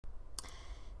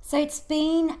So it's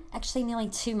been actually nearly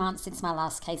 2 months since my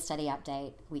last case study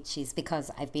update, which is because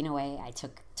I've been away. I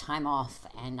took time off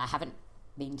and I haven't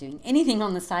been doing anything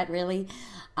on the site really,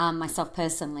 myself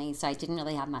personally, so I didn't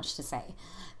really have much to say.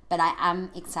 But I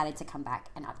am excited to come back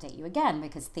and update you again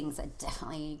because things are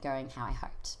definitely going how I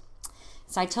hoped.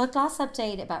 So I talked last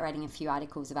update about writing a few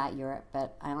articles about Europe,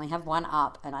 but I only have one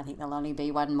up and I think there'll only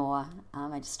be one more.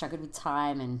 I just struggled with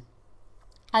time and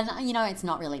you know, it's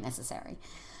not really necessary.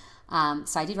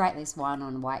 So I did write this one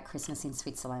on White Christmas in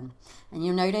Switzerland. And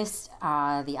you'll notice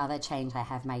the other change I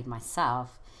have made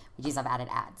myself, which is I've added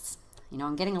ads. You know,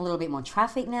 I'm getting a little bit more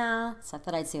traffic now, so I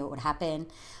thought I'd see what would happen.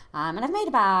 And I've made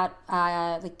about,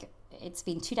 it's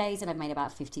been 2 days and I've made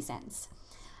about 50 cents.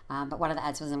 But one of the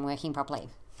ads wasn't working properly.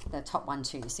 The top one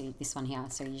too, so this one here,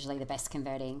 so usually the best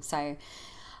converting. So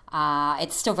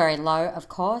it's still very low, of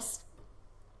course.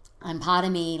 And part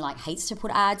of me like hates to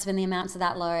put ads when the amounts are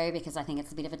that low because I think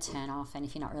it's a bit of a turn off, and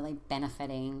if you're not really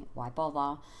benefiting, why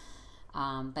bother?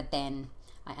 But then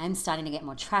I am starting to get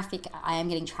more traffic. I am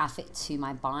getting traffic to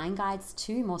my buying guides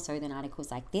too, more so than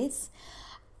articles like this,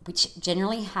 which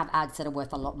generally have ads that are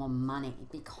worth a lot more money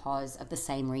because of the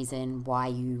same reason why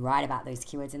you write about those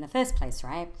keywords in the first place,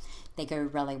 right? They go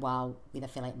really well with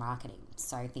affiliate marketing.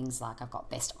 So things like I've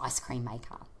got best ice cream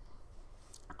maker.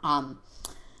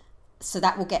 So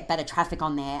that will get better traffic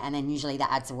on there, and then usually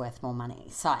the ads are worth more money.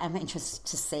 So I'm interested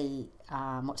to see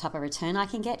what type of return I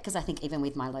can get, because I think even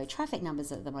with my low traffic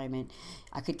numbers at the moment,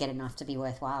 I could get enough to be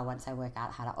worthwhile once I work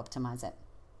out how to optimize it.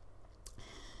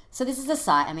 So this is the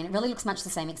site. I mean, it really looks much the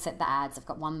same except the ads. I've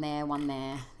got one there, one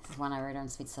there. This is one I wrote on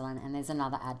Switzerland, and there's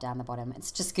another ad down the bottom.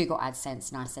 It's just Google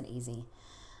AdSense, nice and easy.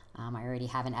 I already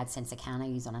have an AdSense account I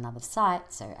use on another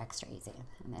site, so extra easy.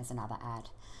 And there's another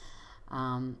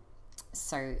ad.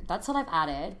 So that's what I've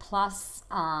added, plus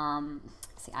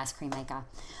the ice cream maker.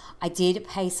 I did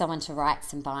pay someone to write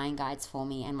some buying guides for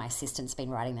me, and my assistant's been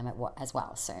writing them as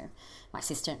well. So my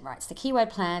assistant writes the keyword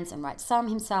plans and writes some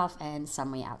himself, and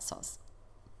some we outsource.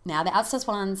 Now the outsourced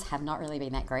ones have not really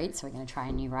been that great, so we're going to try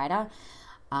a new writer.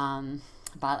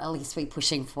 But at least we're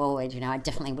pushing forward. You know, I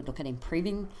definitely would look at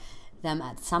improving them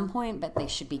at some point, but they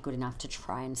should be good enough to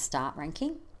try and start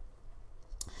ranking.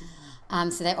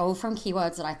 So they're all from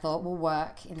keywords that I thought will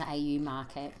work in the AU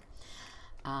market.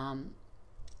 And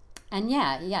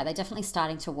yeah, they're definitely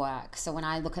starting to work. So when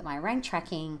I look at my rank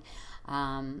tracking,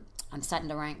 I'm starting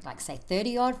to rank like say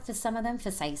 30 odd for some of them,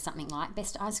 for say something like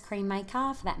best ice cream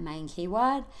maker for that main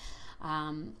keyword.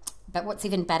 But what's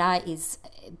even better is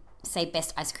say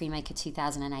best ice cream maker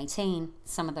 2018,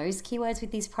 some of those keywords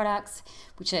with these products,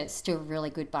 which are still really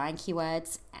good buying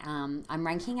keywords. I'm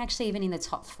ranking actually even in the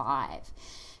top 5.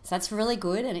 So that's really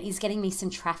good, and it is getting me some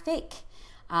traffic.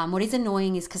 What is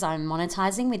annoying is because I'm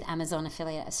monetizing with Amazon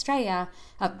Affiliate Australia,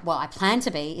 well, I plan to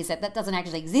be, is that doesn't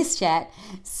actually exist yet.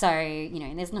 So, you know,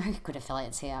 and there's no good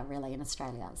affiliates here really in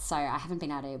Australia. So I haven't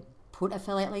been able to put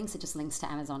affiliate links. It just links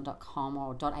to amazon.com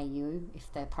or .au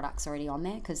if the product's already on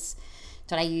there, because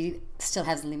 .au still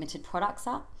has limited products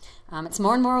up. It's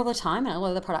more and more all the time, and a lot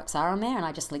of the products are on there, and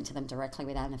I just link to them directly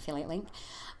without an affiliate link.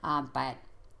 But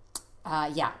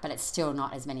it's still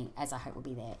not as many as I hope will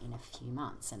be there in a few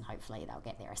months, and hopefully they'll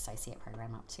get their associate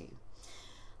program up too.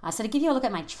 So to give you a look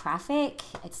at my traffic,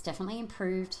 it's definitely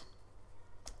improved.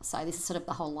 So this is sort of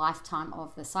the whole lifetime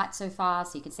of the site so far.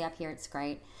 So you can see up here, it's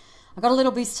great. I got a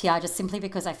little boost here just simply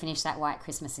because I finished that White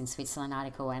Christmas in Switzerland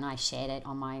article, and I shared it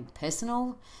on my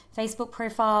personal Facebook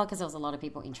profile because there was a lot of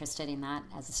people interested in that.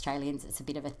 As Australians, it's a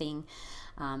bit of a thing.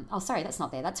 Oh, sorry, that's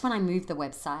not there. That's when I moved the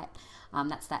website.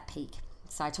 That's that peak.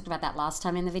 So I talked about that last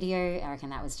time in the video. I reckon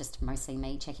that was just mostly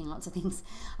me checking lots of things.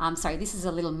 Sorry, this is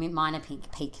a little minor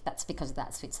peak. That's because of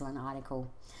that Switzerland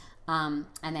article. And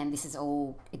then this is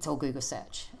it's all Google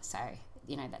search. So,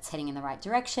 you know, that's heading in the right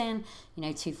direction. You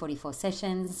know, 244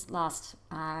 sessions last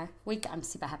week. I'm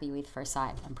super happy with for a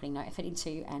site I'm putting no effort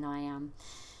into, and I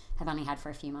have only had for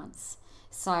a few months.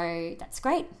 So that's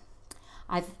great.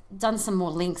 I've done some more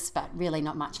links, but really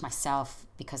not much myself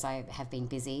because I have been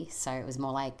busy. So it was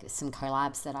more like some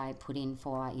collabs that I put in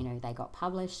for, you know, they got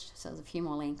published. So there's a few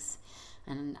more links,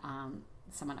 and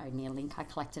someone owed me a link I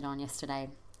collected on yesterday.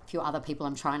 A few other people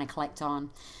I'm trying to collect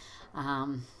on.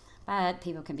 But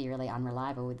people can be really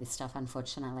unreliable with this stuff,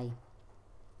 unfortunately.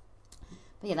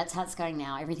 But yeah, that's how it's going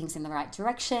now. Everything's in the right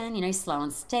direction, you know, slow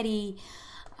and steady.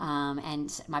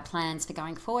 And my plans for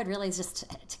going forward really is just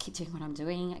to keep doing what I'm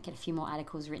doing, get a few more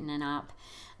articles written and up,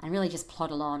 and really just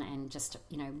plod along and just,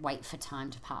 you know, wait for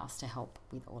time to pass to help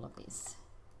with all of this.